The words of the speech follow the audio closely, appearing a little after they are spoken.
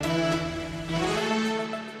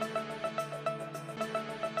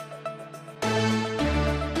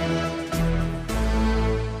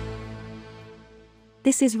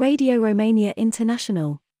This is Radio Romania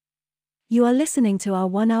International. You are listening to our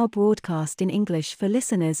one-hour broadcast in English for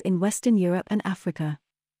listeners in Western Europe and Africa.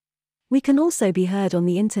 We can also be heard on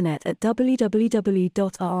the internet at www.rri.ro,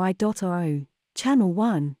 Channel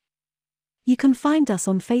 1. You can find us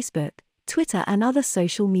on Facebook, Twitter and other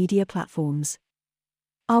social media platforms.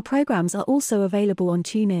 Our programs are also available on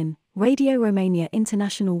TuneIn, Radio Romania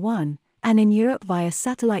International 1, and in Europe via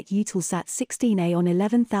satellite Eutelsat 16A on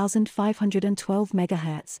 11,512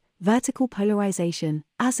 MHz, vertical polarization,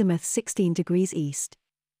 azimuth 16 degrees east.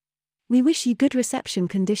 We wish you good reception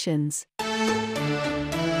conditions.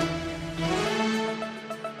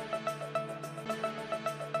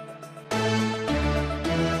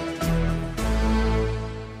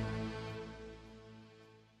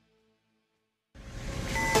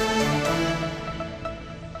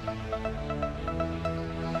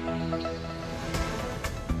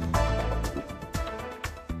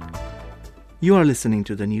 You are listening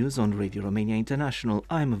to the news on Radio Romania International.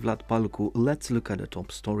 I'm Vlad Palcu. Let's look at the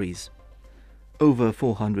top stories. Over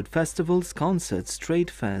 400 festivals, concerts,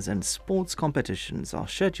 trade fairs and sports competitions are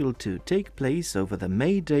scheduled to take place over the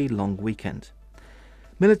May Day long weekend.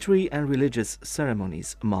 Military and religious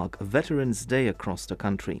ceremonies mark Veterans Day across the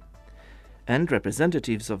country. And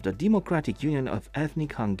representatives of the Democratic Union of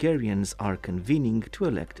Ethnic Hungarians are convening to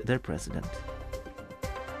elect their president.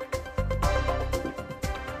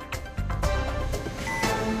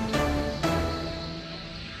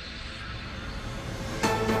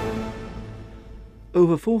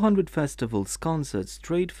 Over 400 festivals, concerts,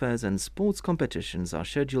 trade fairs and sports competitions are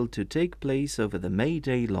scheduled to take place over the May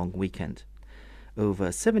Day long weekend.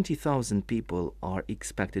 Over 70,000 people are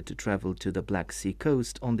expected to travel to the Black Sea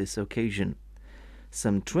coast on this occasion.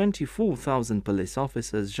 Some 24,000 police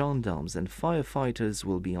officers, gendarmes and firefighters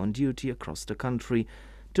will be on duty across the country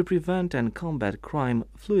to prevent and combat crime,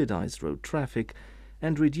 fluidize road traffic,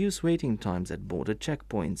 and reduce waiting times at border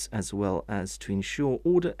checkpoints, as well as to ensure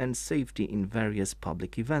order and safety in various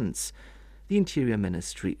public events, the Interior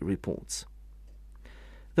Ministry reports.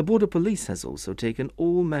 The border police has also taken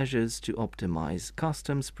all measures to optimize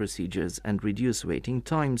customs procedures and reduce waiting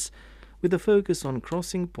times, with a focus on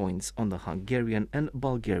crossing points on the Hungarian and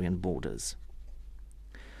Bulgarian borders.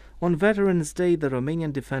 On Veterans Day, the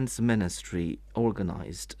Romanian Defense Ministry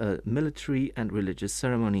organized a military and religious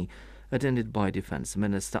ceremony attended by Defense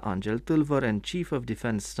Minister Angel Tâlvăr and Chief of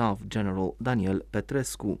Defense Staff General Daniel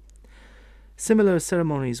Petrescu. Similar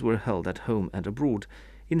ceremonies were held at home and abroad,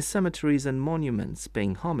 in cemeteries and monuments,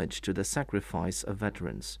 paying homage to the sacrifice of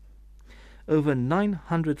veterans. Over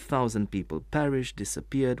 900,000 people perished,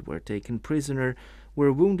 disappeared, were taken prisoner,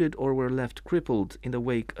 were wounded or were left crippled in the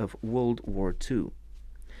wake of World War II.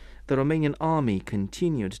 The Romanian army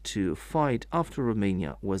continued to fight after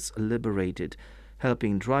Romania was liberated,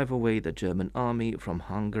 helping drive away the German army from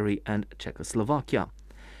Hungary and Czechoslovakia.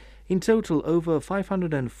 In total, over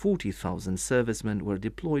 540,000 servicemen were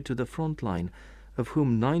deployed to the front line, of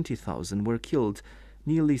whom 90,000 were killed,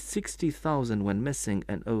 nearly 60,000 went missing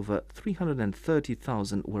and over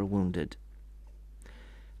 330,000 were wounded.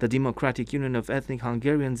 The Democratic Union of Ethnic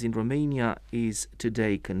Hungarians in Romania is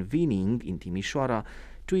today convening in Timișoara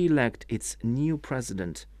to elect its new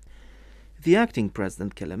president. The acting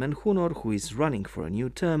president, Kelemen Hunor, who is running for a new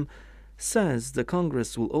term, says the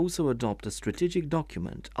Congress will also adopt a strategic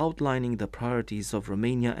document outlining the priorities of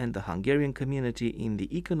Romania and the Hungarian community in the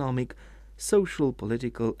economic, social,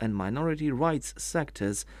 political and minority rights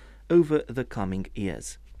sectors over the coming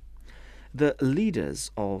years. The leaders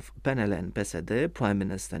of PNL and PSD, Prime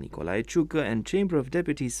Minister Nicolae Ciucă and Chamber of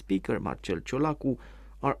Deputies Speaker Marcel Ciolacu,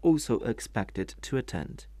 are also expected to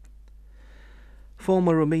attend.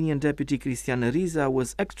 Former Romanian Deputy Cristian Riza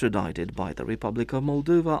was extradited by the Republic of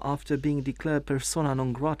Moldova after being declared persona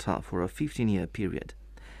non grata for a 15-year period.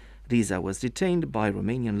 Riza was detained by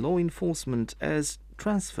Romanian law enforcement as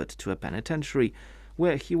transferred to a penitentiary,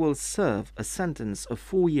 where he will serve a sentence of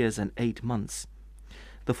 4 years and 8 months.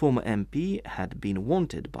 The former MP had been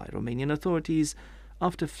wanted by Romanian authorities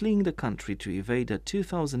after fleeing the country to evade a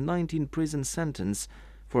 2019 prison sentence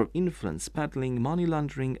for influence peddling, money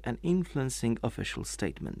laundering and influencing official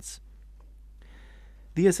statements.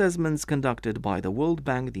 The assessments conducted by the World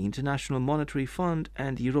Bank, the International Monetary Fund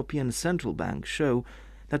and the European Central Bank show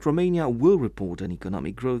that Romania will report an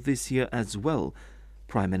economic growth this year as well,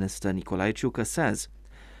 Prime Minister Nicolae Ciucă says.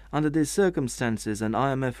 Under these circumstances, an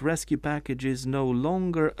IMF rescue package is no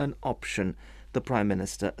longer an option, the Prime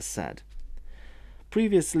Minister said.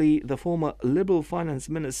 Previously, the former Liberal Finance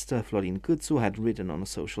Minister Florin Câțu had written on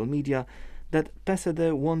social media that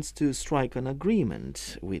PSD wants to strike an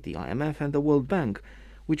agreement with the IMF and the World Bank,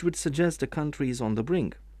 which would suggest the country is on the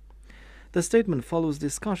brink. The statement follows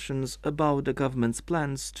discussions about the government's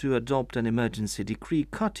plans to adopt an emergency decree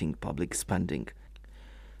cutting public spending.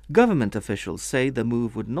 Government officials say the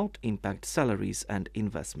move would not impact salaries and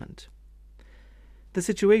investment. The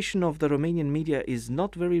situation of the Romanian media is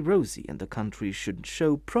not very rosy, and the country should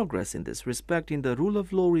show progress in this respect in the Rule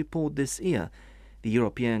of Law report this year, the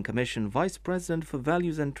European Commission Vice President for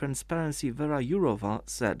Values and Transparency Vera Jourova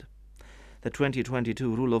said. The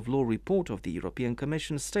 2022 Rule of Law report of the European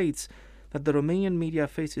Commission states that the Romanian media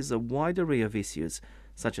faces a wide array of issues,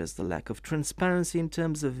 such as the lack of transparency in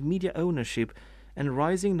terms of media ownership and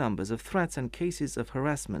rising numbers of threats and cases of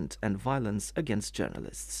harassment and violence against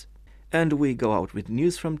journalists. And we go out with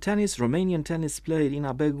news from tennis. Romanian tennis player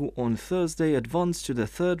Irina Begu on Thursday advanced to the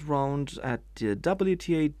third round at the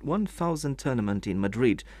WTA 1000 tournament in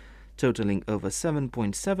Madrid, totaling over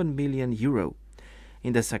 7.7 million euro.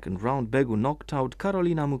 In the second round, Begu knocked out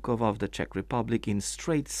Karolina Mukova of the Czech Republic in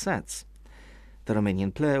straight sets. The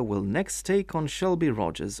Romanian player will next take on Shelby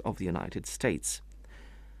Rogers of the United States.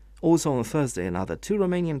 Also on Thursday, another two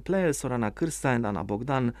Romanian players, Sorana Cârsta and Ana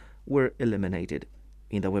Bogdan, were eliminated.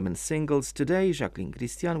 In the women's singles today, Jacqueline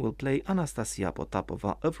Cristian will play Anastasia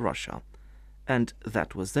Potapova of Russia. And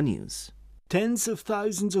that was the news. Tens of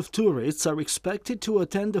thousands of tourists are expected to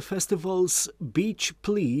attend the festivals Beach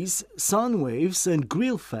Please, Sunwaves and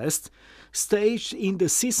Grill Fest, staged in the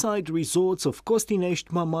seaside resorts of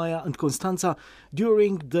Costinești, Mamaia and Constanța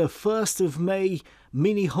during the 1st of May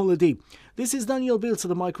mini holiday. This is Daniel Bilz at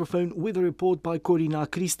the microphone with a report by Corina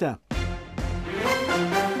Cristea.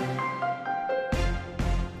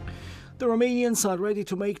 The Romanians are ready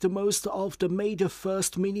to make the most of the May the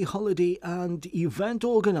 1st mini holiday, and event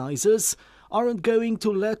organizers aren't going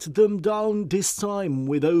to let them down this time,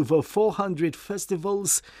 with over 400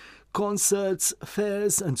 festivals, concerts,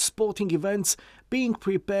 fairs and sporting events being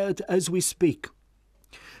prepared as we speak.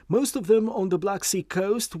 Most of them on the Black Sea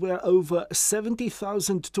coast, where over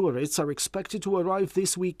 70,000 tourists are expected to arrive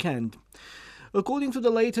this weekend. According to the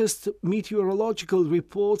latest meteorological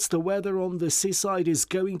reports, the weather on the seaside is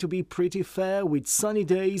going to be pretty fair, with sunny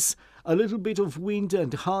days, a little bit of wind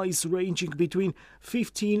and highs ranging between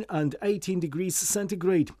 15 and 18 degrees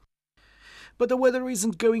centigrade. But the weather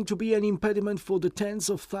isn't going to be an impediment for the tens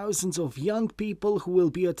of thousands of young people who will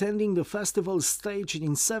be attending the festival staged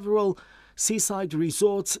in several seaside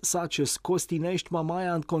resorts such as Costinești,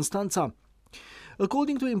 Mamaia and Constanța.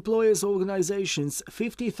 According to employers' organizations,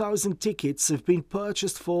 50,000 tickets have been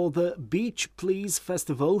purchased for the Beach Please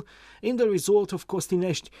festival in the resort of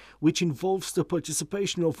Costinești, which involves the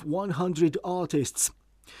participation of 100 artists.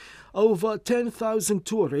 Over 10,000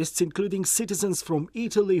 tourists, including citizens from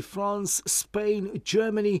Italy, France, Spain,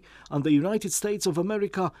 Germany and the United States of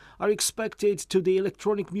America, are expected to the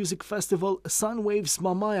electronic music festival Sunwaves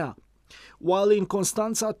Mamaia. While in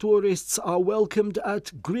Constanța, tourists are welcomed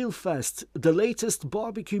at Grill Fest, the latest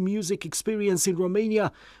barbecue music experience in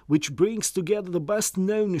Romania, which brings together the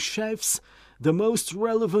best-known chefs, the most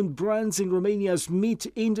relevant brands in Romania's meat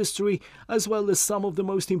industry, as well as some of the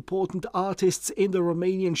most important artists in the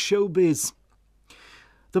Romanian showbiz.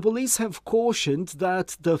 The police have cautioned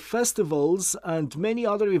that the festivals and many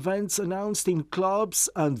other events announced in clubs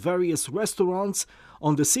and various restaurants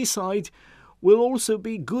on the seaside will also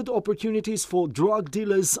be good opportunities for drug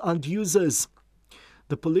dealers and users.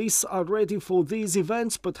 The police are ready for these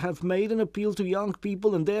events but have made an appeal to young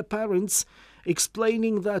people and their parents,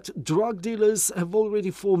 explaining that drug dealers have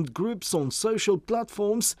already formed groups on social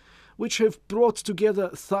platforms which have brought together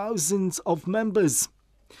thousands of members.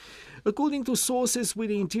 According to sources with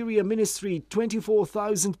the Interior Ministry,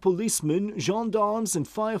 24,000 policemen, gendarmes and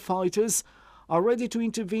firefighters are ready to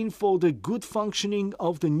intervene for the good functioning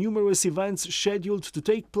of the numerous events scheduled to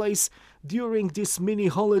take place during this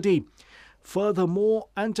mini-holiday. Furthermore,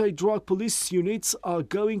 anti-drug police units are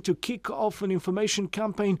going to kick off an information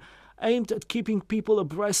campaign aimed at keeping people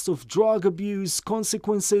abreast of drug abuse,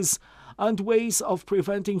 consequences, and ways of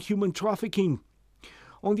preventing human trafficking.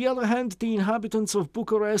 On the other hand, the inhabitants of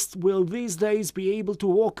Bucharest will these days be able to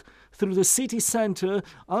walk through the city centre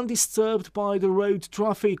undisturbed by the road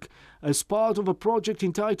traffic as part of a project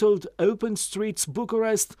entitled Open Streets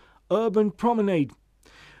Bucharest Urban Promenade.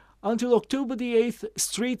 Until October the 8th,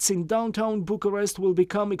 streets in downtown Bucharest will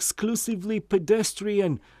become exclusively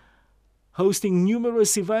pedestrian, hosting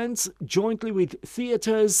numerous events jointly with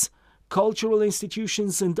theatres, cultural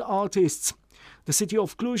institutions and artists. The city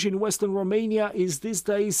of Cluj in western Romania is these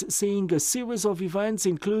days seeing a series of events,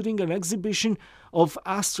 including an exhibition of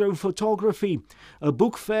astrophotography, a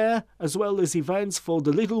book fair, as well as events for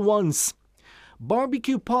the little ones.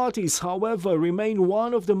 Barbecue parties, however, remain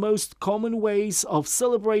one of the most common ways of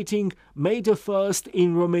celebrating May the 1st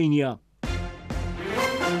in Romania.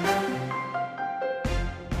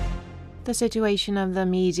 The situation of the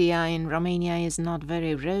media in Romania is not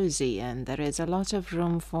very rosy and there is a lot of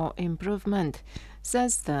room for improvement,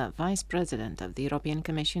 says the Vice President of the European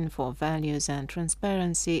Commission for Values and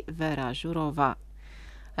Transparency, Vera Jourova.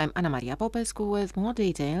 I'm Ana Maria Popescu with more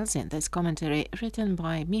details in this commentary written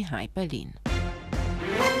by Mihai Pelin.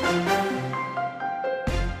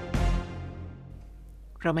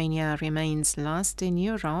 Romania remains last in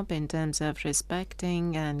Europe in terms of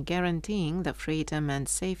respecting and guaranteeing the freedom and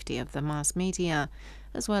safety of the mass media,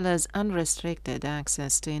 as well as unrestricted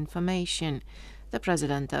access to information, the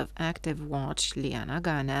president of Active Watch, Liana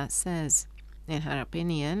Ganea, says. In her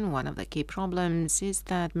opinion, one of the key problems is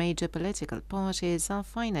that major political parties are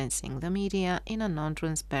financing the media in a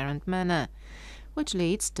non-transparent manner, which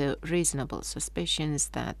leads to reasonable suspicions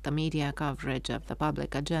that the media coverage of the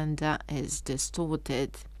public agenda is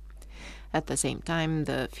distorted. At the same time,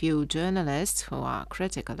 the few journalists who are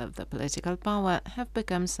critical of the political power have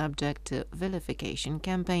become subject to vilification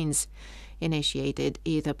campaigns, initiated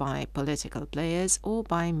either by political players or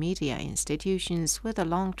by media institutions with a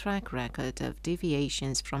long track record of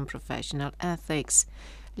deviations from professional ethics,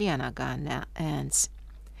 Liana Ganea adds.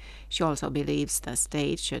 She also believes the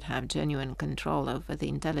state should have genuine control over the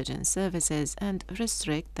intelligence services and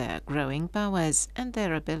restrict their growing powers and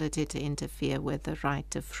their ability to interfere with the right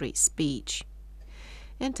to free speech.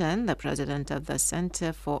 In turn, the president of the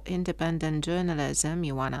Center for Independent Journalism,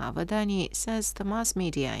 Ioana Avădani, says the mass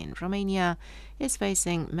media in Romania is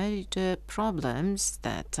facing major problems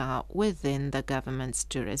that are within the government's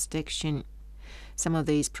jurisdiction. Some of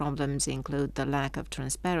these problems include the lack of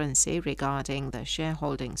transparency regarding the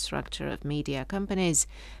shareholding structure of media companies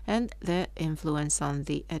and their influence on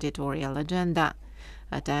the editorial agenda,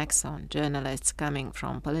 attacks on journalists coming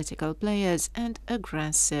from political players, and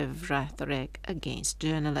aggressive rhetoric against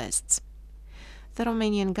journalists. The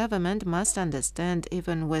Romanian government must understand,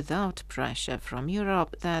 even without pressure from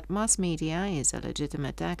Europe, that mass media is a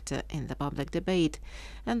legitimate actor in the public debate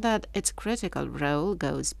and that its critical role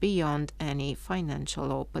goes beyond any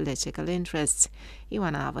financial or political interests,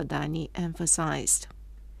 Ioana Avădani emphasized.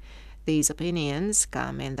 These opinions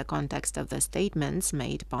come in the context of the statements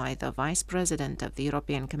made by the Vice President of the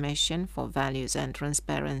European Commission for Values and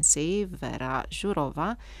Transparency, Vera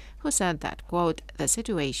Jourova, who said that, quote, "the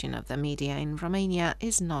situation of the media in Romania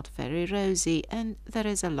is not very rosy and there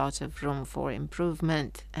is a lot of room for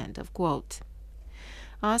improvement," end of quote.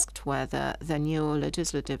 Asked whether the new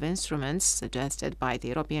legislative instruments suggested by the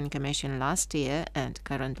European Commission last year and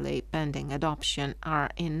currently pending adoption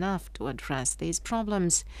are enough to address these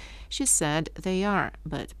problems, she said they are,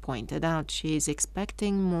 but pointed out she is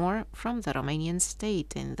expecting more from the Romanian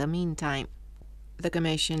state in the meantime. The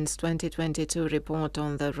Commission's 2022 report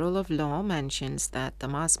on the rule of law mentions that the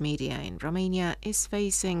mass media in Romania is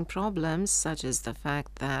facing problems such as the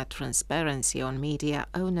fact that transparency on media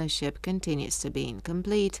ownership continues to be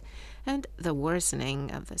incomplete and the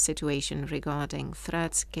worsening of the situation regarding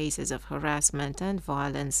threats, cases of harassment and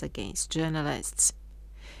violence against journalists.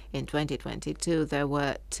 In 2022, there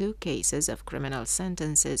were 2 cases of criminal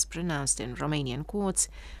sentences pronounced in Romanian courts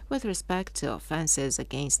with respect to offences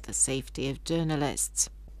against the safety of journalists.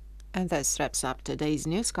 And this wraps up today's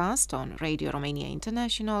newscast on Radio Romania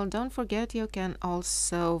International. Don't forget you can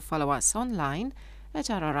also follow us online at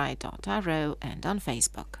rri.ro and on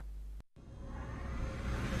Facebook.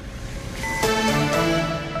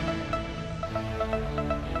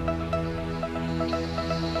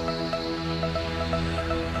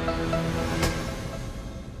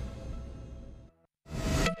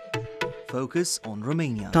 Focus on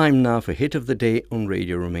Romania. Time now for Hit of the Day on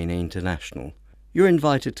Radio Romania International. You're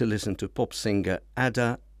invited to listen to pop singer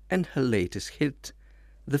Ada and her latest hit,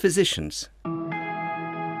 The Physicians.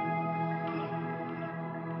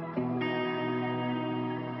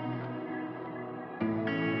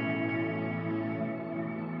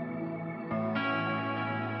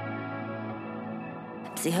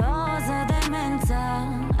 Psihoză, demență,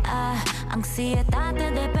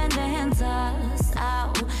 anxietate, dependență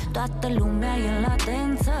sau toată lumea e în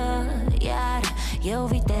latență, iar eu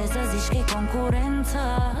viteză, zici că e concurență.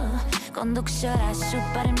 Conduc și orașul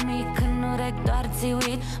pare mic, în urechi doar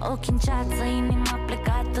țiuit, ochii în ceață, inima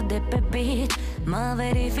plecată de pe beat. Mă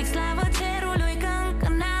verific slavă cerului că încă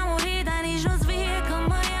n-am murit, dar nici nu-ți vie că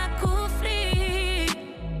mă ia cu fric.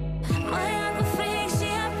 Mă ia cu fric și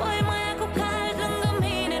apoi mă ia cu cald. Lângă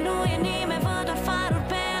mine nu e nimeni, văd doar faruri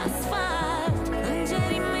pe asfalt.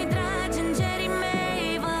 Îngerii mei dragi, îngerii mei,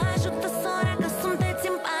 vă ajută sora că sunteți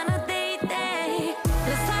în pană de idei.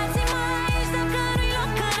 Lăsați-mă aici dacă nu-i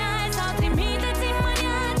loc în rai, sau trimiteți-mă în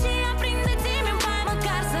ea și aprindeți-mi în pai,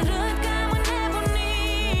 măcar să râd că am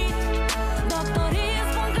înnebunit. Doctorii îmi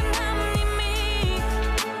spun că n-am nimic.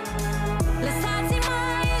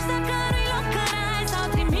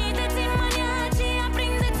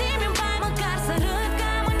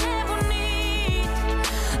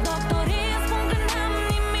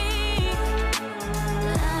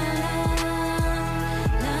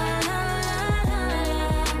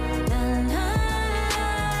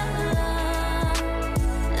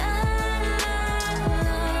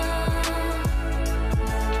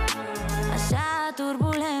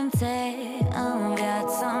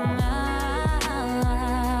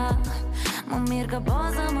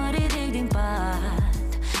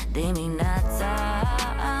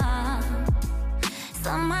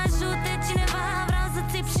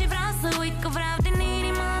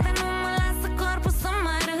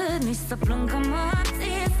 nici să plâng că mă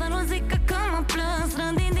abție, să nu zic că mă plâng,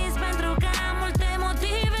 strând din dinți pentru că am multe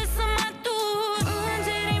motive să mă duc.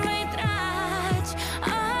 Îngerii mei dragi,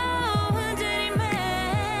 oh, îngerii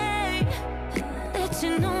mei, de ce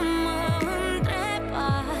nu mă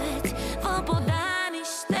întrebați? Vă pot da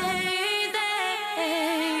niște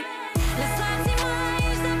idei. Lăsați-mă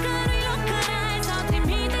aici dacă nu-i loc în rai, sau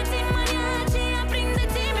trimiteți-mă în ea și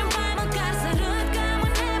aprindeți-mi în pai, măcar să râd că am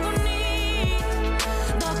înnebunit.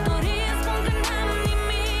 Doctorii îmi spun că n-am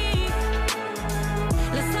nimic.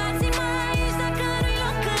 Lăsați-mă aici dacă nu-i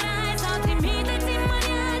loc în rai, sau trimiteți-mă în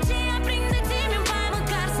ea și aprindeți-mi în pai,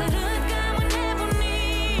 măcar să râd că am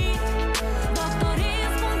înnebunit. Doctorii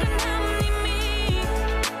îmi spun că n-am nimic.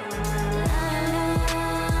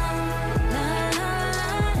 La la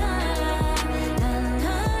la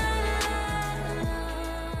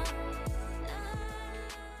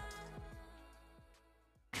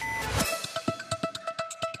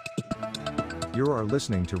You are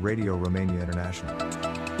listening to Radio Romania International.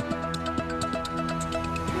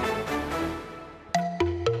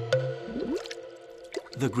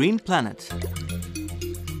 The Green Planet.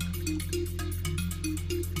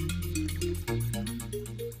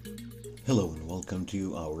 Hello and welcome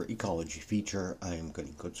to our ecology feature. I am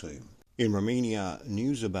Călin Coțoiu. In Romania,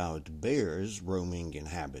 news about bears roaming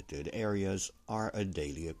inhabited areas are a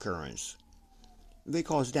daily occurrence. They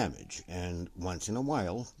cause damage and, once in a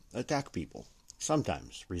while, attack people,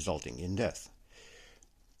 sometimes resulting in death.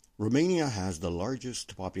 Romania has the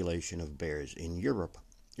largest population of bears in Europe,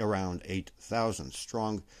 around 8,000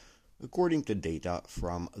 strong, according to data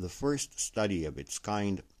from the first study of its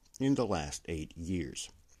kind in the last 8 years.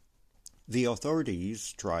 The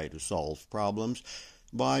authorities try to solve problems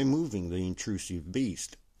by moving the intrusive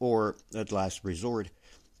beast, or, at last resort,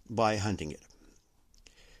 by hunting it.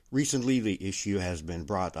 Recently, the issue has been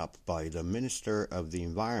brought up by the Minister of the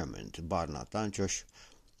Environment, Barna Tancioș,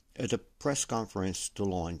 at a press conference to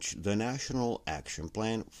launch the National Action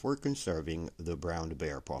Plan for Conserving the Brown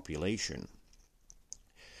Bear Population.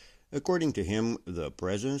 According to him, the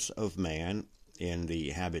presence of man in the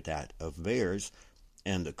habitat of bears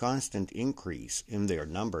and the constant increase in their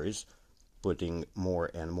numbers, putting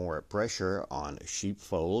more and more pressure on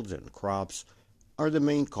sheepfolds and crops, are the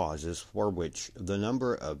main causes for which the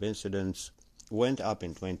number of incidents went up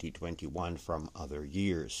in 2021 from other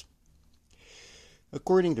years.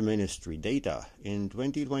 According to ministry data, in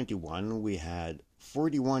 2021 we had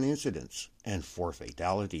 41 incidents and 4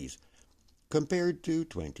 fatalities, compared to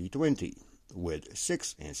 2020, with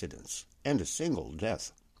 6 incidents and a single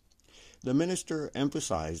death. The minister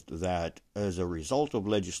emphasized that as a result of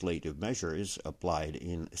legislative measures applied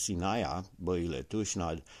in Sinaia, Băile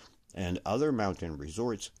Tușnad, and other mountain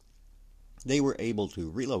resorts, they were able to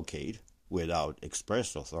relocate without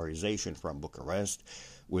express authorization from Bucharest,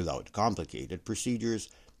 without complicated procedures,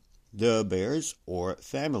 the bears or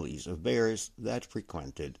families of bears that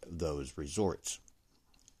frequented those resorts.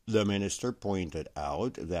 The minister pointed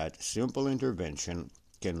out that simple intervention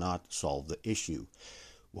cannot solve the issue.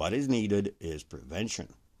 What is needed is prevention.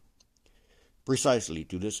 Precisely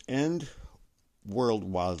to this end, World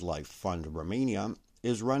Wildlife Fund Romania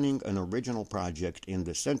is running an original project in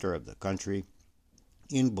the center of the country,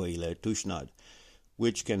 in Băile Tușnad,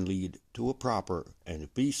 which can lead to a proper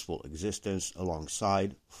and peaceful existence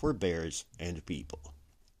alongside for bears and people.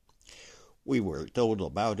 We were told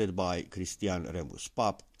about it by Cristian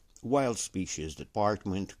Remus-Pap, Wild Species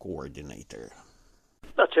Department Coordinator.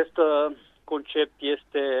 Acest concept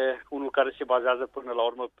este unul care se bazează până la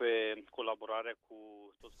urmă pe colaborarea cu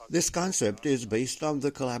toți factorii. This concept is based on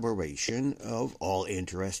the collaboration of all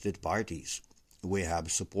interested parties. We have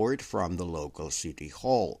support from the local city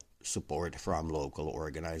hall, support from local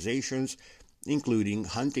organizations, including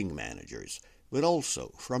hunting managers, but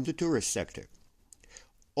also from the tourist sector.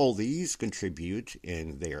 All these contribute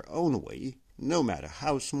in their own way, no matter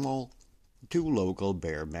how small, to local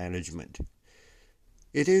bear management.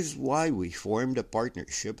 It is why we formed a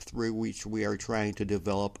partnership through which we are trying to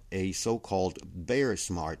develop a so-called Bear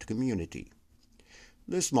Smart community.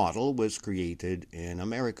 This model was created in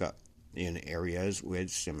America, in areas with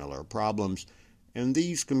similar problems, and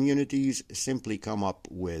these communities simply come up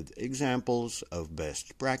with examples of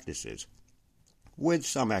best practices, with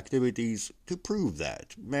some activities to prove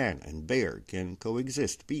that man and bear can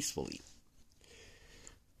coexist peacefully.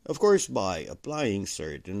 Of course, by applying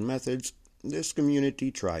certain methods, this community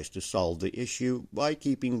tries to solve the issue by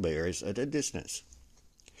keeping bears at a distance.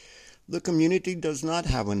 The community does not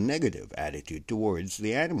have a negative attitude towards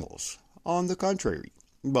the animals. On the contrary,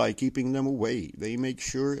 by keeping them away, they make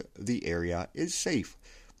sure the area is safe,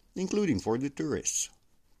 including for the tourists.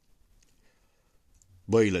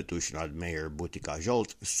 Băile Tușnad Mayor Butica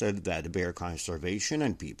Jolt said that bear conservation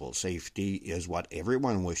and people safety is what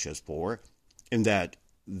everyone wishes for, and that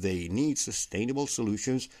they need sustainable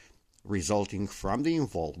solutions resulting from the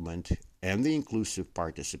involvement and the inclusive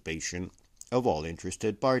participation of all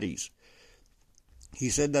interested parties. He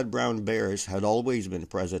said that brown bears had always been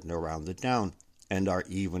present around the town and are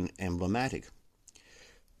even emblematic.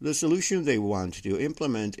 The solution they want to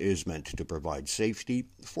implement is meant to provide safety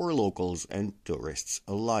for locals and tourists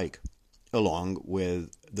alike, along with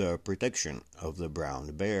the protection of the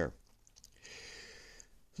brown bear.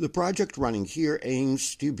 The project running here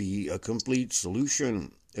aims to be a complete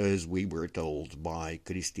solution, as we were told by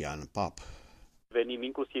Cristian Pap. Venim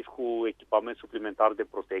inclusiv cu echipament suplimentar de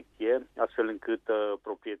protecție, astfel încât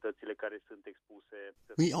proprietățile care sunt expuse...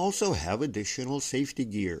 We also have additional safety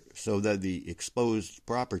gear so that the exposed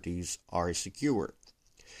properties are secure.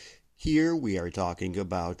 Here we are talking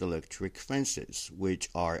about electric fences, which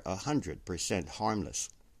are 100% harmless.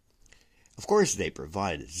 Of course, they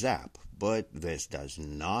provide zap, but this does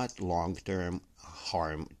not long-term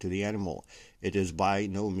harm to the animal. It is by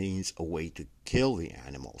no means a way to kill the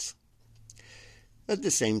animals. At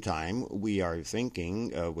the same time, we are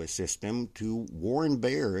thinking of a system to warn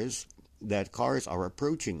bears that cars are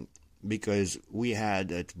approaching, because we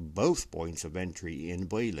had at both points of entry in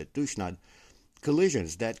Băile Tușnad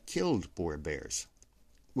collisions that killed poor bears.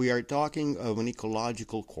 We are talking of an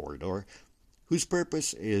ecological corridor whose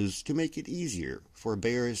purpose is to make it easier for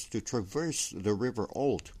bears to traverse the River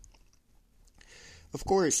Olt. Of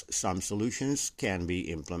course, some solutions can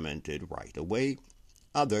be implemented right away,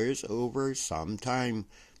 others over some time,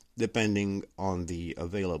 depending on the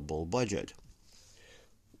available budget.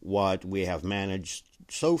 What we have managed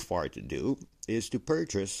so far to do is to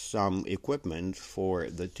purchase some equipment for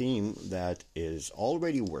the team that is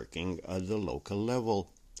already working at the local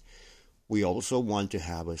level. We also want to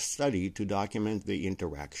have a study to document the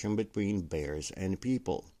interaction between bears and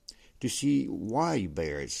people, to see why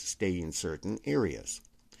bears stay in certain areas,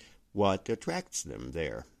 what attracts them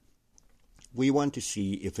there. We want to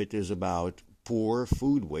see if it is about poor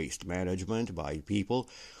food waste management by people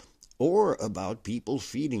or about people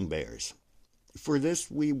feeding bears. For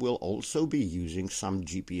this, we will also be using some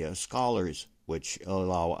GPS collars, which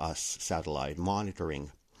allow us satellite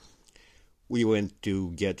monitoring. We went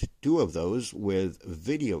to get 2 of those with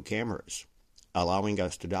video cameras, allowing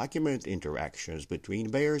us to document interactions between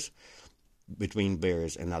bears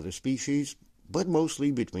and other species, but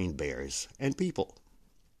mostly between bears and people.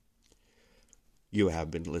 You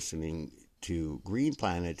have been listening to Green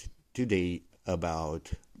Planet today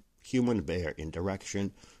about human-bear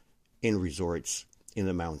interaction in resorts in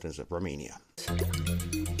the mountains of Romania.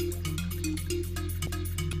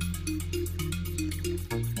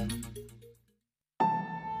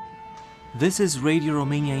 This is Radio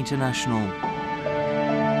Romania International.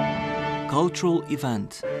 Cultural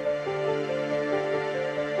event.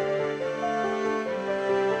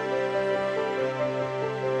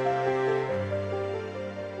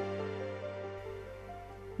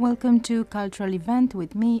 Welcome to Cultural Event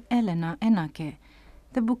with me, Elena Enache.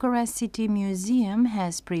 The Bucharest City Museum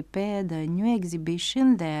has prepared a new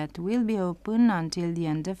exhibition that will be open until the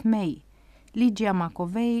end of May. Ligia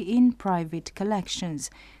Macovei in Private Collections.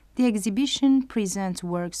 The exhibition presents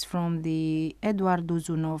works from the Eduard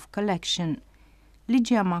Uzunov collection.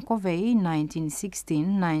 Ligia Macovei,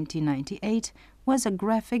 1916-1998, was a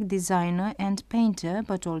graphic designer and painter,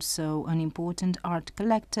 but also an important art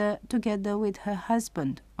collector, together with her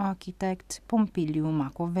husband, architect Pompiliu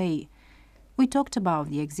Macovei. We talked about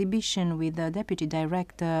the exhibition with the Deputy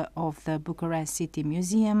Director of the Bucharest City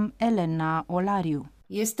Museum, Elena Olariu.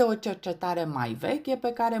 Este o cercetare mai veche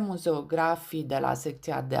pe care muzeografii de la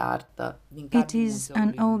secția de artă din cadrul It is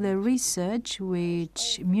an older research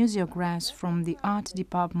which museographs from the art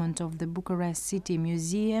department of the Bucharest City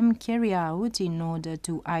Museum carry out in order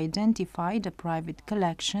to identify the private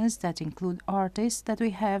collections that include artists that we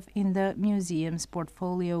have in the museum's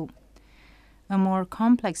portfolio. A more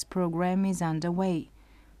complex program is underway.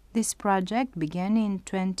 This project began in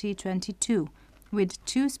 2022 with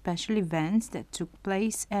 2 special events that took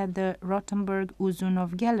place at the Rothenburg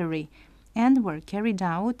Uzunov Gallery and were carried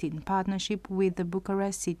out in partnership with the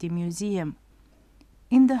Bucharest City Museum.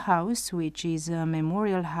 In the house, which is a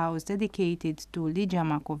memorial house dedicated to Ligia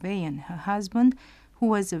Macovei and her husband, who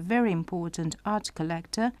was a very important art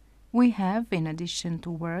collector, we have, in addition to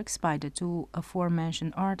works by the 2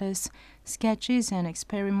 aforementioned artists, sketches and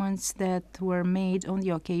experiments that were made on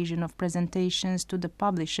the occasion of presentations to the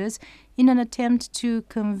publishers in an attempt to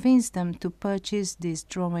convince them to purchase these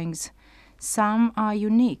drawings. Some are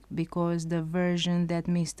unique because the version that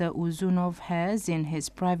Mr. Uzunov has in his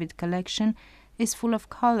private collection is full of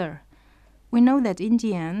color. We know that in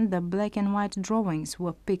the end the black and white drawings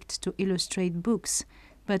were picked to illustrate books,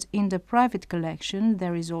 but in the private collection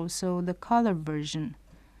there is also the color version.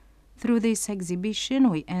 Through this exhibition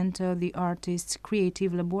we enter the artist's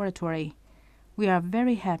creative laboratory. We are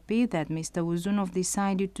very happy that Mr. Uzunov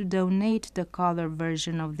decided to donate the color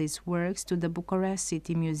version of these works to the Bucharest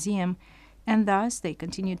City Museum, and thus they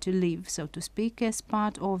continue to live, so to speak, as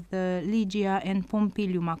part of the Ligia and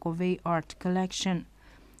Pompiliu Macovei art collection.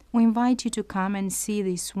 We invite you to come and see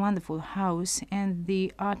this wonderful house and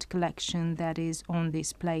the art collection that is on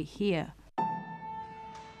display here.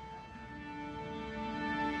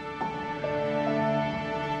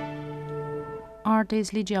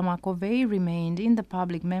 Artist Ligia Macovei remained in the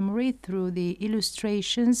public memory through the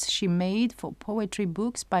illustrations she made for poetry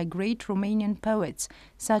books by great Romanian poets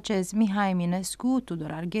such as Mihai Eminescu, Tudor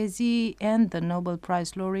Arghezi, and the Nobel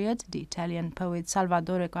Prize laureate, the Italian poet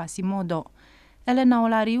Salvatore Quasimodo. Elena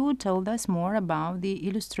Olariu told us more about the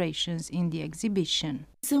illustrations in the exhibition.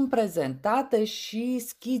 Sunt prezentate și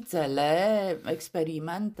schițele,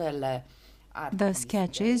 experimentele. The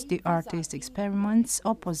sketches, the artist experiments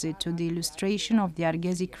opposite to the illustration of the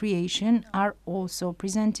Arghezi creation, are also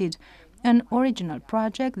presented, an original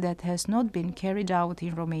project that has not been carried out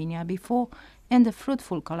in Romania before, and a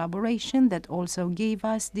fruitful collaboration that also gave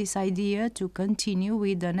us this idea to continue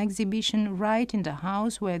with an exhibition right in the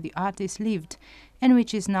house where the artist lived, and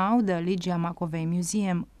which is now the Ligia Macovei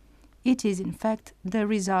Museum. It is, in fact, the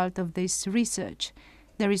result of this research.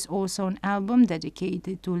 There is also an album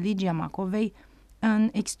dedicated to Ligia Macovei,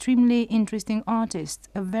 an extremely interesting artist,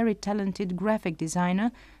 a very talented graphic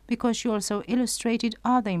designer, because she also illustrated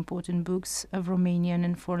other important books of Romanian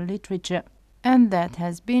and foreign literature. And that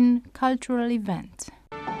has been Cultural Event.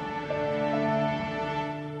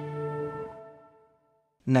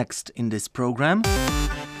 Next in this program,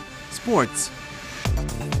 sports.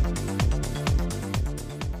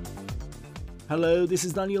 Hello, this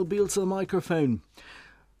is Daniel Biltz on the microphone.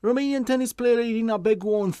 Romanian tennis player Irina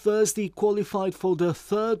Begu on Thursday qualified for the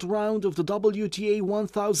third round of the WTA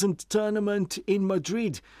 1000 tournament in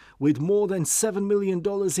Madrid with more than $7 million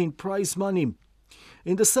in prize money.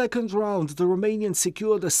 In the second round, the Romanian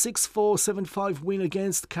secured a 6-4, 7-5 win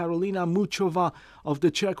against Carolina Muchova of the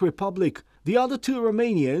Czech Republic. The other two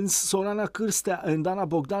Romanians, Sorana Cârstea and Ana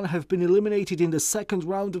Bogdan, have been eliminated in the second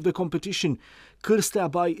round of the competition. Cârstea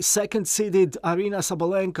by second-seeded Arina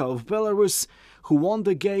Sabalenka of Belarus, who won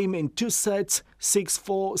the game in 2 sets,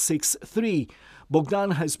 6-4, 6-3. Bogdan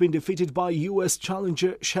has been defeated by US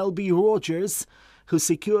challenger Shelby Rogers, who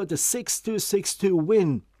secured a 6-2, 6-2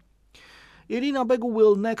 win. Irina Begu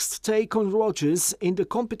will next take on Rogers in the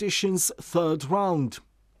competition's third round.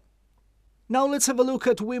 Now let's have a look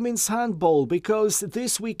at women's handball, because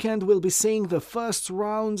this weekend we'll be seeing the first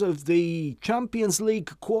round of the Champions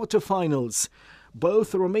League quarterfinals.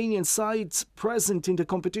 Both Romanian sides present in the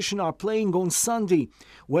competition are playing on Sunday,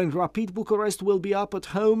 when Rapid Bucharest will be up at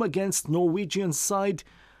home against Norwegian side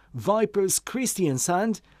Vipers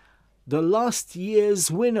Kristiansand, the last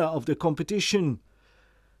year's winner of the competition.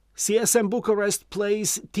 CSM Bucharest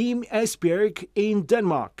plays Team Esbjerg in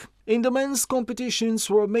Denmark. In the men's competitions,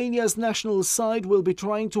 Romania's national side will be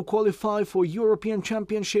trying to qualify for European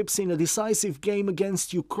Championships in a decisive game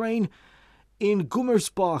against Ukraine in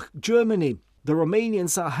Gummersbach, Germany. The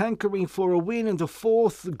Romanians are hankering for a win in the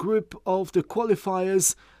fourth group of the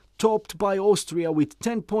qualifiers, topped by Austria with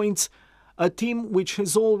 10 points, a team which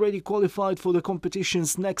has already qualified for the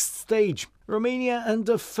competition's next stage. Romania and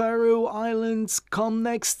the Faroe Islands come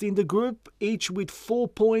next in the group, each with 4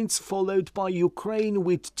 points, followed by Ukraine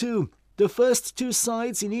with 2. The first 2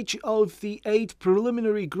 sides in each of the 8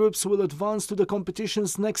 preliminary groups will advance to the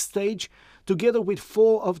competition's next stage, together with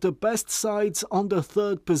 4 of the best sides on the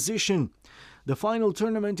third position. The final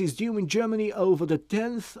tournament is due in Germany over the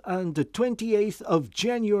 10th and the 28th of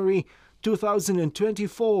January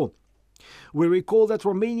 2024. We recall that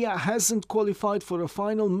Romania hasn't qualified for a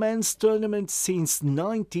final men's tournament since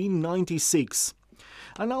 1996.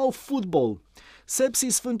 And now football. Sepsi,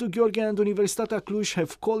 Sfântu Gheorghe and Universitatea Cluj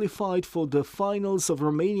have qualified for the finals of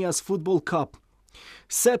Romania's Football Cup.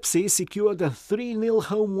 Sepsi secured a 3-0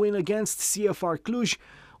 home win against CFR Cluj,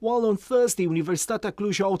 while on Thursday Universitatea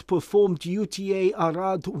Cluj outperformed UTA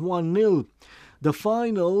Arad 1-0. The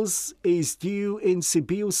finals is due in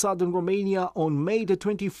Sibiu, southern Romania on May the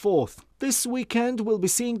 24th. This weekend we'll be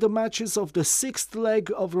seeing the matches of the 6th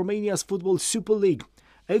leg of Romania's Football Super League.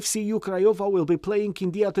 FCU Craiova will be playing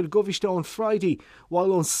India Târgoviște on Friday,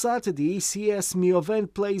 while on Saturday CS Mioveni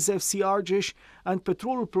plays FC Argeș and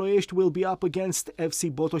Petrolul Ploiești will be up against FC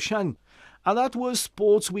Botoșani. And that was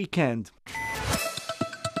Sports Weekend.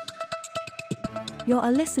 You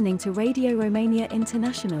are listening to Radio Romania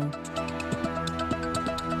International.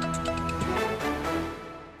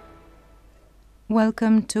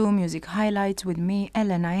 Welcome to Music Highlights with me,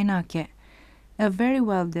 Elena Enache. A very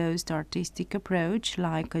well-dosed artistic approach,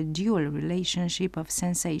 like a dual relationship of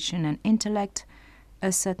sensation and intellect,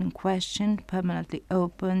 a certain question permanently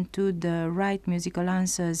open to the right musical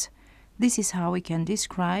answers. This is how we can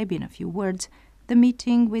describe, in a few words, the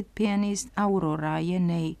meeting with pianist Aurora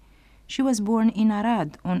Ienei. She was born in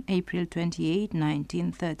Arad on April 28,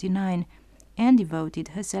 1939, and devoted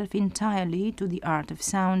herself entirely to the art of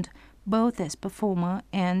sound, both as performer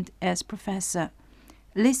and as professor.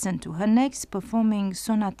 Listen to her next performing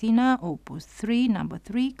Sonatina Opus 3, No.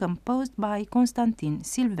 3, composed by Constantin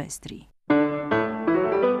Silvestri.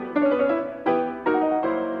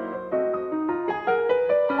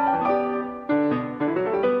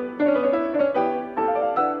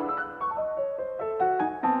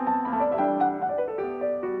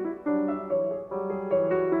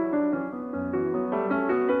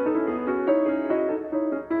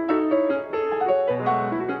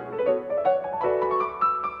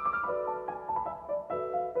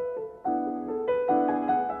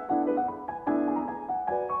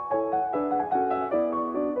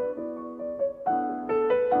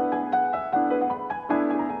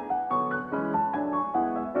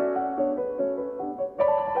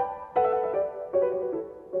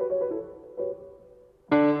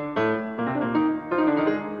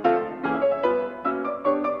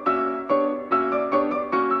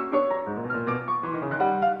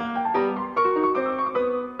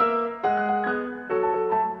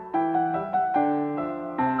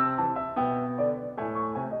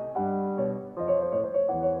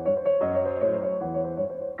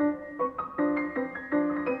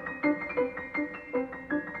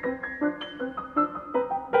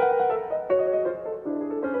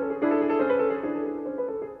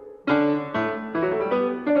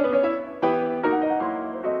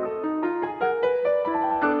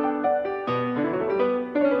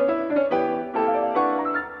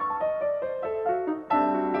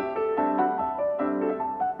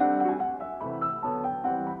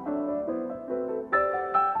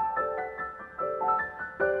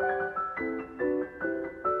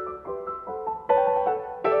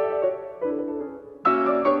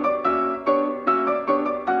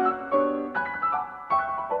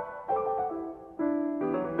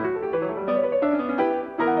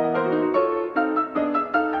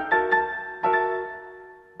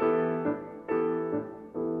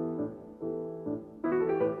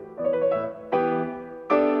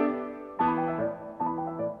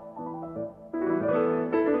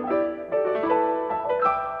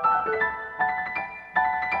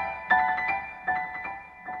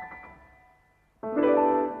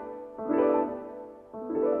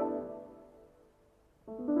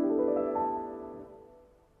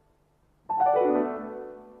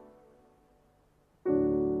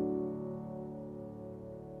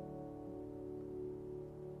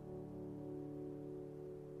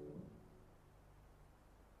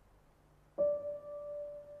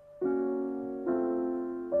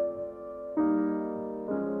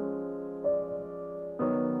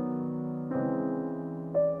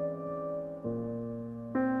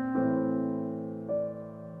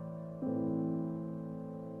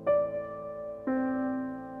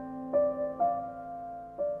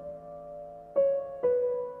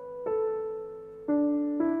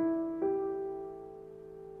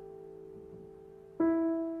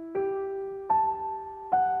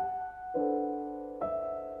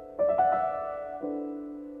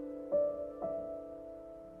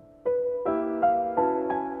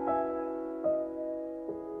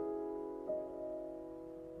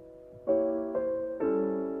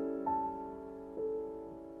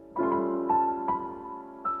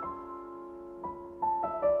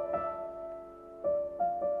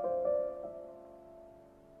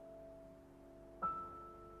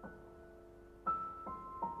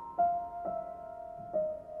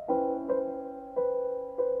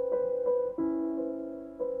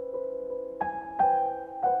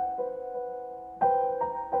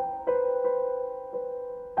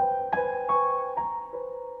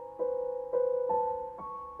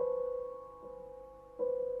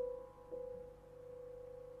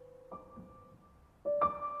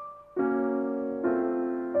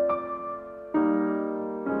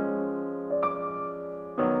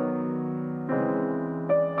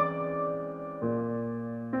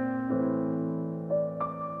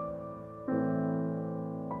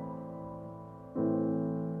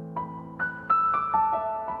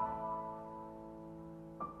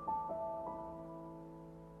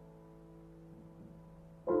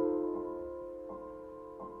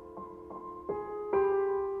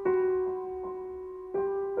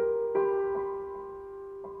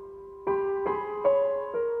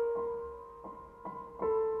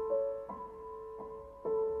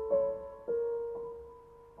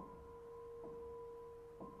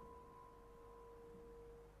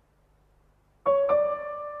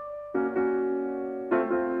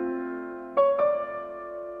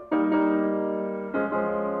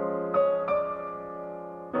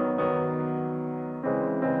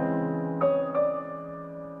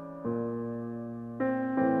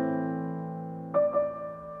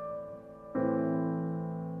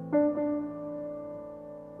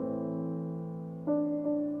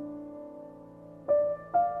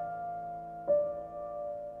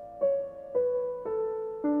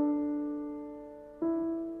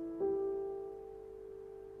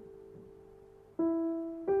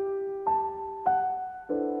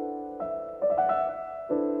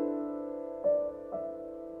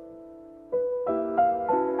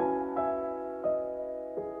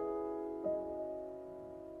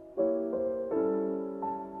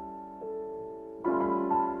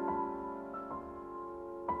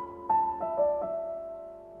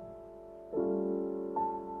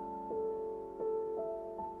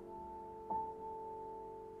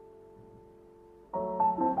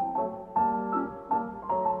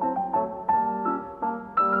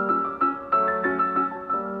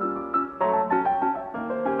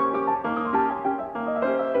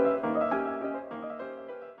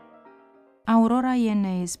 Aurora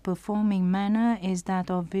Ienei's performing manner is that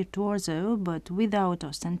of virtuoso, but without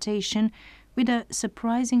ostentation, with a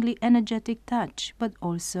surprisingly energetic touch, but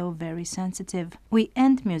also very sensitive. We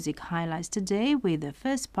end music highlights today with the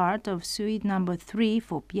first part of Suite No. 3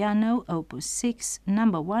 for piano, Opus 6,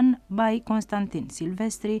 No. 1 by Constantin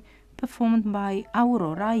Silvestri, performed by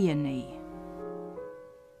Aurora Ienei.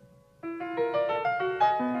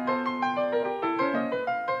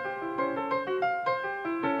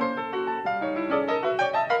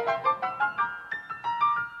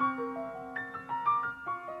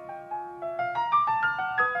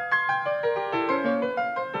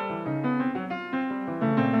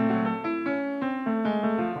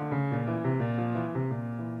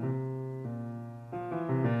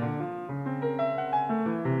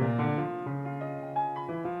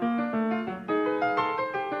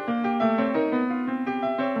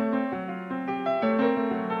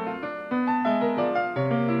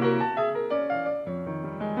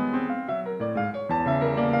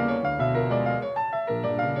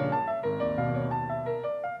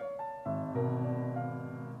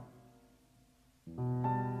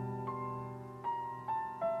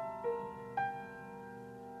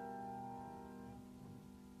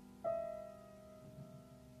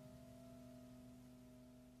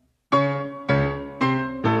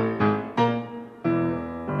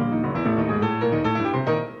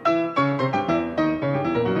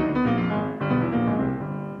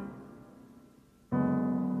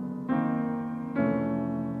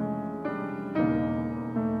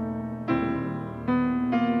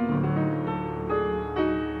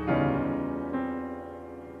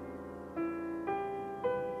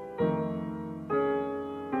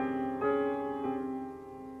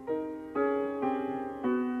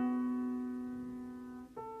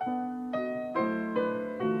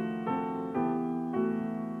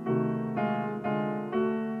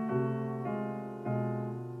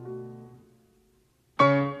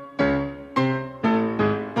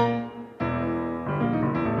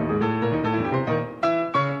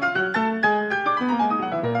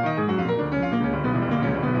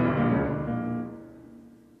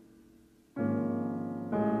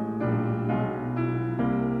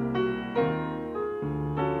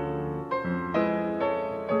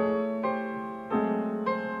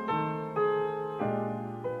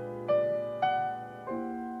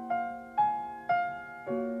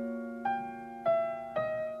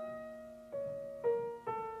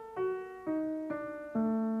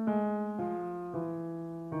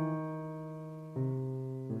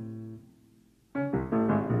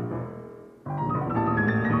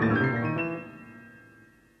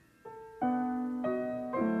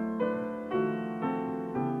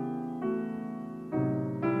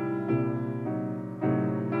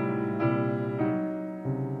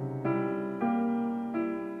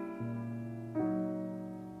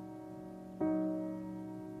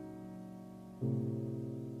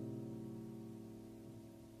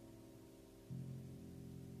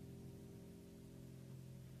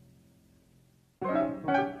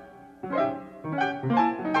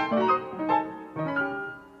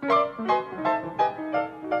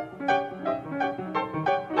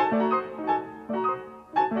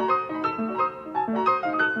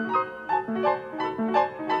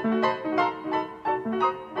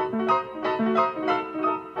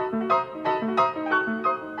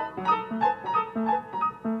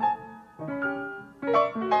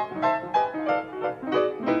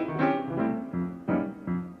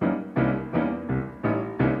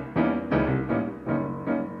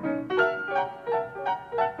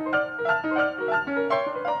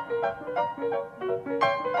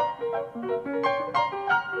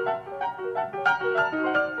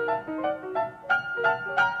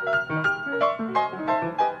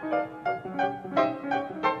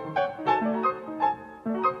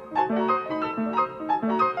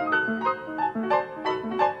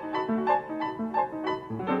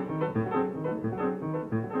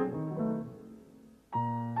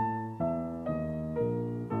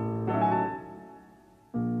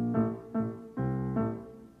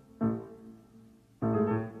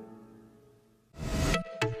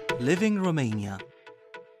 Living Romania.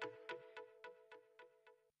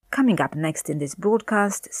 Coming up next in this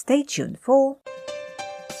broadcast, stay tuned for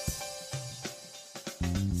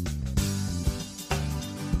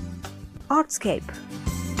Artscape.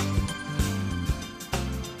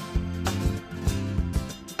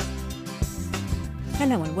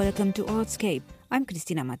 Hello and welcome to Artscape. I'm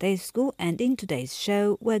Cristina Matescu, and in today's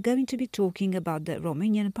show we're going to be talking about the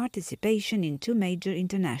Romanian participation in two major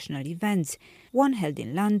international events, one held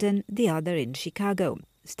in London, the other in Chicago.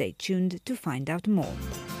 Stay tuned to find out more.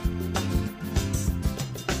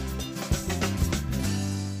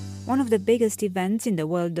 One of the biggest events in the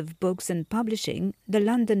world of books and publishing, the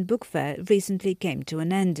London Book Fair, recently came to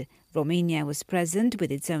an end. Romania was present with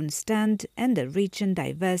its own stand and a rich and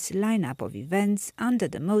diverse lineup of events under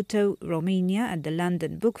the motto Romania at the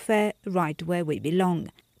London Book Fair, right where we belong.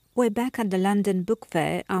 We're back at the London Book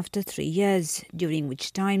Fair after 3 years, during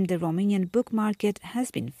which time the Romanian book market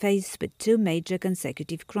has been faced with 2 major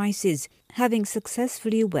consecutive crises, having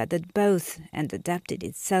successfully weathered both and adapted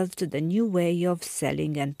itself to the new way of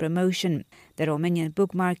selling and promotion. The Romanian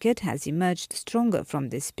book market has emerged stronger from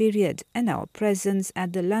this period, and our presence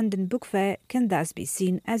at the London Book Fair can thus be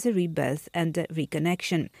seen as a rebirth and a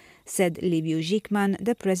reconnection, said Liviu Jicman,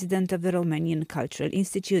 the president of the Romanian Cultural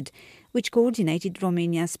Institute, which coordinated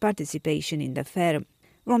Romania's participation in the fair.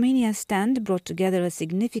 Romania's stand brought together a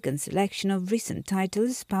significant selection of recent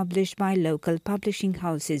titles published by local publishing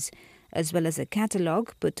houses, as well as a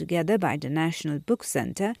catalogue put together by the National Book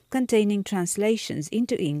Centre containing translations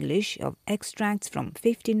into English of extracts from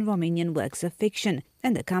 15 Romanian works of fiction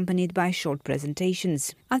and accompanied by short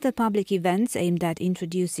presentations. Other public events aimed at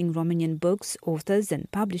introducing Romanian books, authors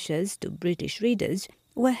and publishers to British readers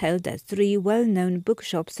were held at 3 well-known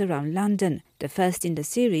bookshops around London. The first in the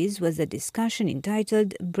series was a discussion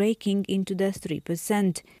entitled Breaking into the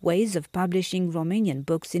 3%, Ways of Publishing Romanian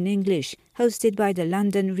Books in English, hosted by the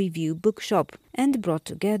London Review Bookshop, and brought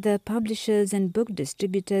together publishers and book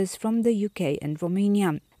distributors from the UK and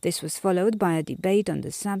Romania. This was followed by a debate on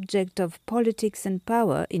the subject of politics and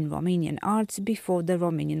power in Romanian arts before the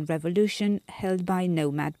Romanian Revolution, held by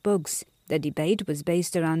Nomad Books. The debate was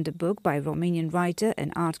based around a book by Romanian writer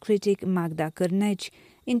and art critic Magda Cârneci,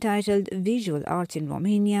 entitled Visual Arts in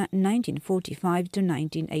Romania 1945 to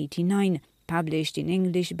 1989, published in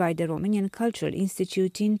English by the Romanian Cultural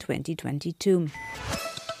Institute in 2022.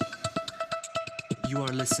 You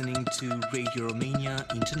are listening to Radio Romania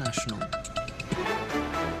International.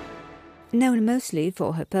 Known mostly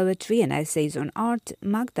for her poetry and essays on art,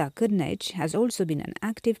 Magda Cârneci has also been an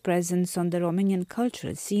active presence on the Romanian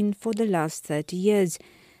cultural scene for the last 30 years,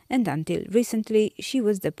 and until recently she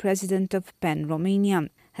was the president of PEN Romania.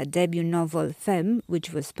 Her debut novel Fem,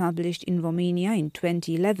 which was published in Romania in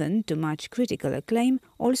 2011 to much critical acclaim,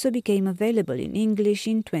 also became available in English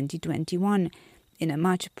in 2021, in a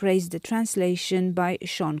much-praised translation by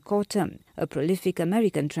Sean Cotter, a prolific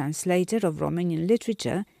American translator of Romanian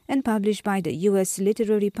literature, and published by the US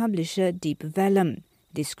literary publisher Deep Vellum.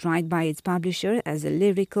 Described by its publisher as a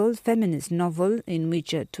lyrical feminist novel in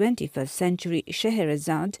which a 21st century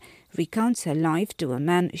Scheherazade recounts her life to a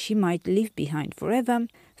man she might leave behind forever,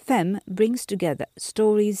 Fem brings together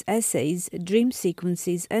stories, essays, dream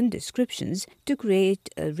sequences and descriptions to create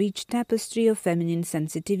a rich tapestry of feminine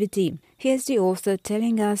sensitivity. Here's the author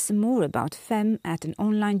telling us more about Fem at an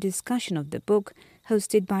online discussion of the book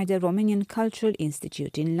hosted by the Romanian Cultural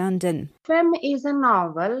Institute in London. Fem is a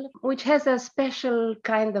novel which has a special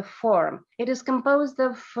kind of form. It is composed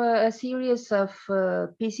of a series of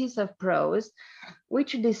pieces of prose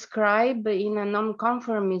which describe in a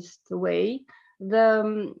non-conformist way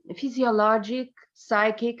the physiologic,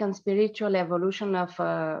 psychic and spiritual evolution of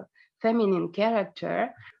a feminine character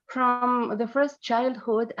from the first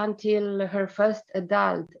childhood until her first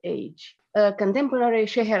adult age. A contemporary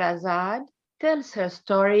Scheherazade tells her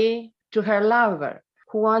story to her lover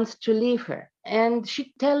who wants to leave her, and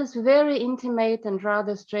she tells very intimate and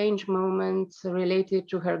rather strange moments related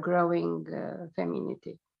to her growing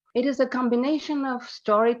femininity. It is a combination of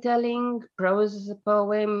storytelling, prose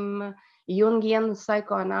poem, Jungian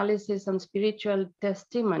psychoanalysis and spiritual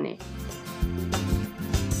testimony.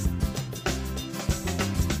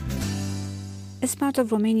 As part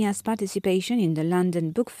of Romania's participation in the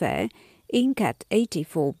London Book Fair, Inc. at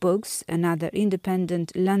 84 Books, another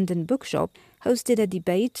independent London bookshop, hosted a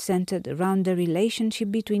debate centered around the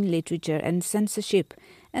relationship between literature and censorship,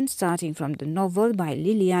 and starting from the novel by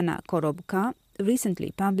Liliana Korobka,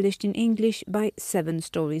 recently published in English by Seven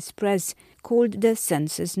Stories Press, called The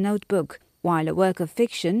Censor's Notebook. While a work of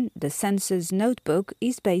fiction, The Censor's Notebook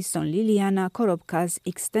is based on Liliana Korobka's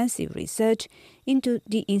extensive research into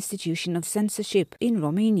the institution of censorship in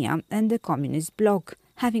Romania and the communist bloc,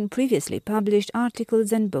 having previously published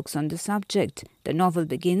articles and books on the subject. The novel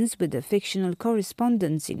begins with a fictional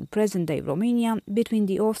correspondence in present-day Romania between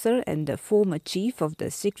the author and the former chief of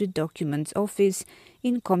the Secret Documents Office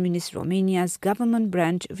in Communist Romania's government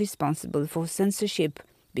branch responsible for censorship.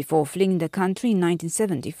 Before fleeing the country in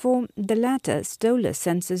 1974, the latter stole a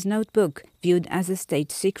censor's notebook, viewed as a state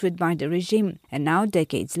secret by the regime, and now,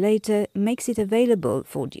 decades later, makes it available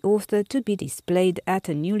for the author to be displayed at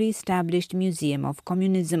a newly established museum of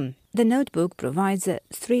communism. The notebook provides a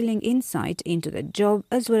thrilling insight into the job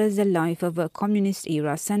as well as the life of a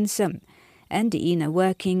communist-era censor and the inner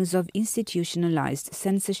workings of institutionalized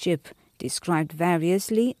censorship. Described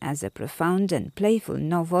variously as a profound and playful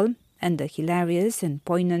novel and a hilarious and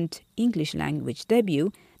poignant English-language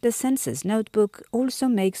debut, the Censor's Notebook also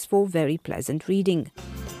makes for very pleasant reading.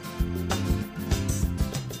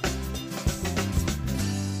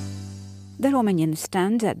 The Romanian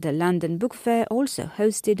stand at the London Book Fair also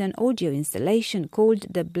hosted an audio installation called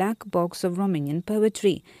The Black Box of Romanian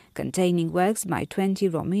Poetry, containing works by 20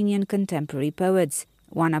 Romanian contemporary poets.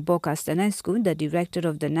 Oana Boca-Stănescu, the director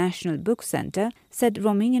of the National Book Centre, said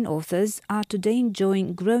Romanian authors are today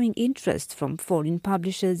enjoying growing interest from foreign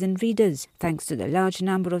publishers and readers, thanks to the large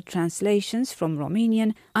number of translations from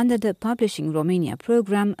Romanian under the Publishing Romania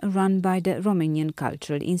programme run by the Romanian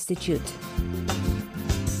Cultural Institute.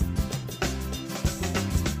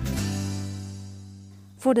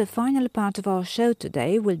 For the final part of our show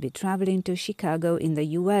today, we'll be traveling to Chicago in the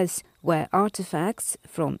US, where artifacts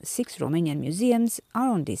from 6 Romanian museums are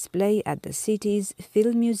on display at the city's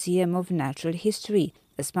Field Museum of Natural History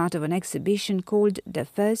as part of an exhibition called The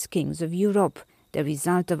First Kings of Europe. The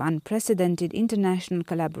result of unprecedented international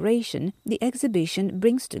collaboration, the exhibition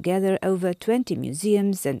brings together over 20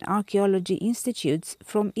 museums and archaeology institutes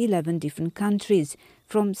from 11 different countries,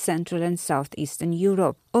 from Central and Southeastern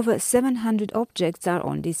Europe. Over 700 objects are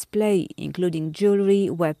on display, including jewelry,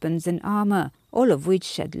 weapons and armor, all of which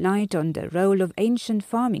shed light on the role of ancient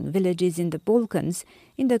farming villages in the Balkans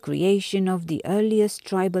in the creation of the earliest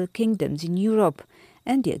tribal kingdoms in Europe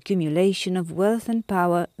and the accumulation of wealth and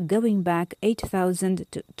power going back 8,000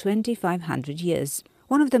 to 2,500 years.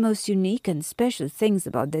 One of the most unique and special things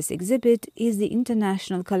about this exhibit is the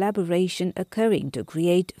international collaboration occurring to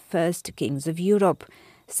create First Kings of Europe,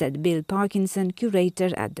 said Bill Parkinson, curator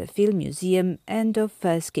at the Field Museum and of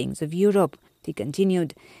First Kings of Europe. He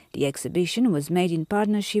continued, the exhibition was made in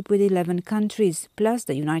partnership with 11 countries, plus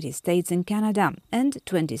the United States and Canada, and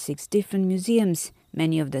 26 different museums.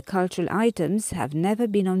 Many of the cultural items have never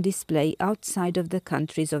been on display outside of the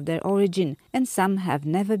countries of their origin, and some have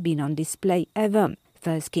never been on display ever.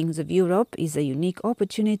 First Kings of Europe is a unique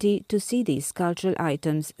opportunity to see these cultural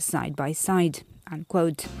items side by side."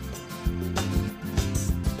 Unquote.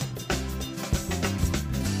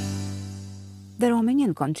 The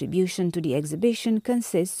Romanian contribution to the exhibition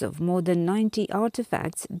consists of more than 90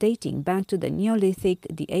 artifacts dating back to the Neolithic,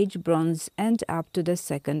 the Age Bronze and up to the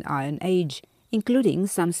Second Iron Age, including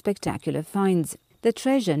some spectacular finds. The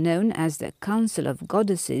treasure known as the Council of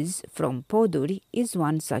Goddesses from Poduri is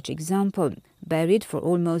one such example. Buried for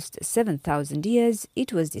almost 7,000 years,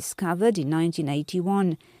 it was discovered in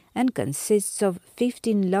 1981 and consists of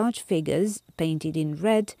 15 large figures painted in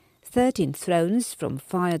red, 13 thrones from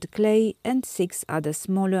fired clay and 6 other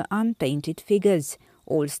smaller unpainted figures.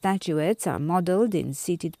 All statuettes are modelled in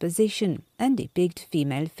seated position and depict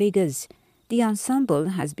female figures. The ensemble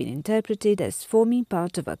has been interpreted as forming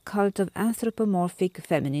part of a cult of anthropomorphic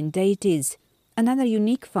feminine deities. Another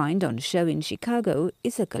unique find on show in Chicago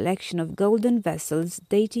is a collection of golden vessels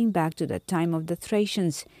dating back to the time of the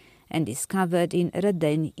Thracians and discovered in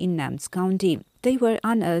Rădeni in Neamț County. They were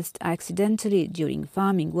unearthed accidentally during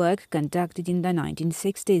farming work conducted in the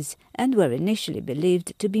 1960s and were initially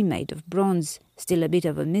believed to be made of bronze. Still a bit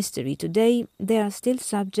of a mystery today, they are still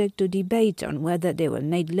subject to debate on whether they were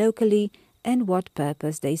made locally and what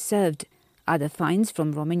purpose they served. Other finds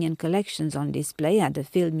from Romanian collections on display at the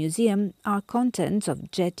Field Museum are contents of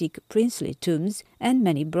Getic princely tombs and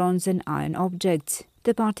many bronze and iron objects.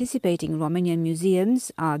 The participating Romanian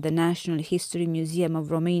museums are the National History Museum of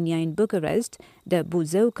Romania in Bucharest, the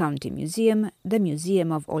Buzău County Museum, the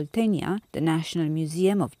Museum of Oltenia, the National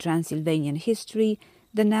Museum of Transylvanian History,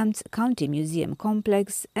 the Neamț County Museum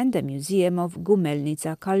Complex, and the Museum of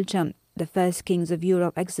Gumelnița Culture. The First Kings of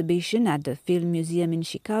Europe exhibition at the Field Museum in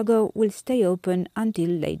Chicago will stay open until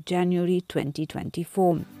late January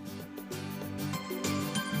 2024.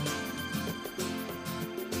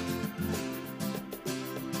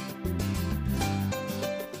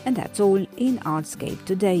 And that's all in Artscape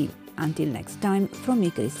today. Until next time, from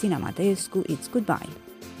me, Cristina Mateescu, it's goodbye.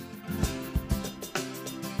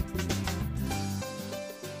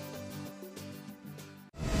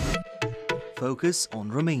 Focus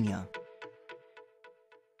on Romania.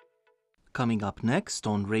 Coming up next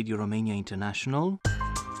on Radio Romania International,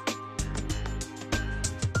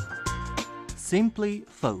 Simply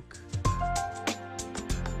Folk.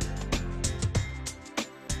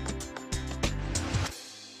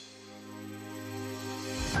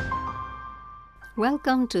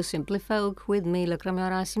 Welcome to Simply Folk with me,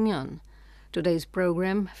 Lăcrămioara Simion. Today's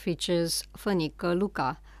program features Fănică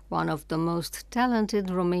Luca, one of the most talented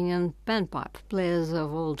Romanian panpipe players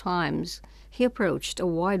of all times. He approached a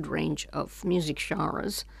wide range of music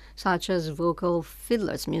genres, such as vocal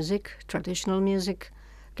fiddler's music, traditional music,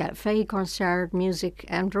 cafe concert music,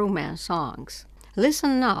 and romance songs.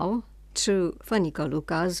 Listen now to Fănică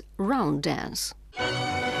Luca's Round Dance.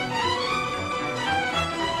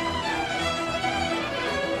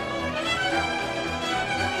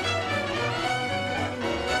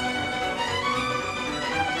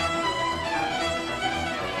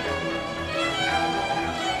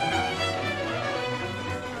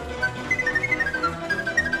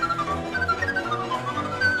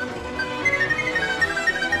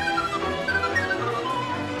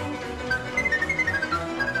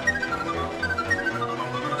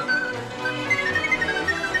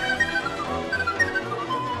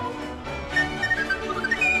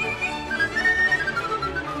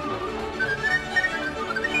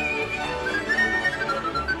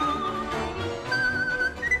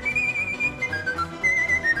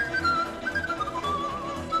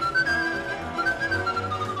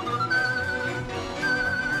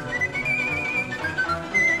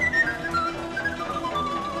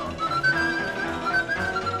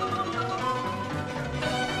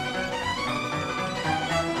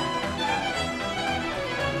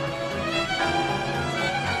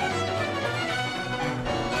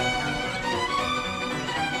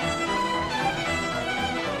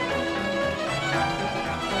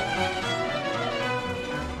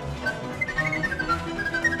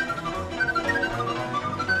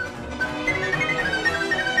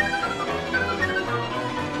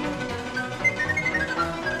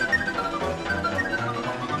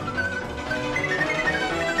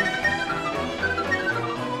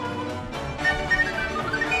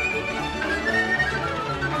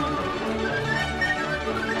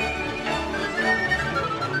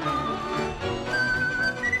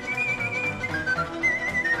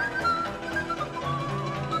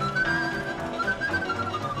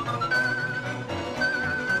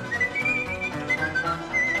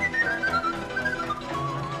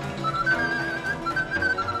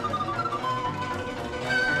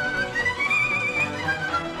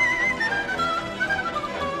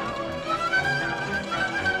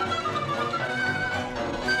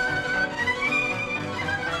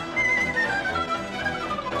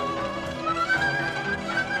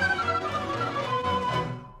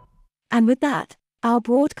 And with that, our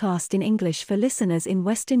broadcast in English for listeners in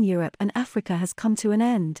Western Europe and Africa has come to an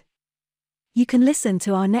end. You can listen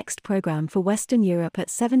to our next program for Western Europe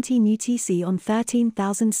at 17 UTC on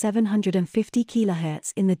 13,750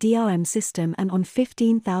 kHz in the DRM system and on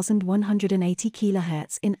 15,180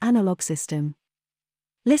 kHz in analog system.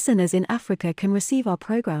 Listeners in Africa can receive our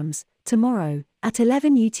programs tomorrow at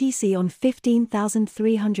 11 UTC on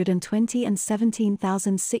 15,320 and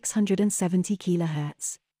 17,670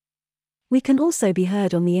 kHz. We can also be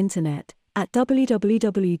heard on the internet at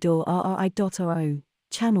www.rri.ro,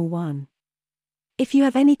 Channel 1. If you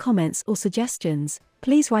have any comments or suggestions,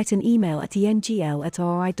 please write an email at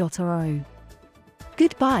engl@rri.ro.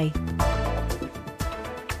 Goodbye.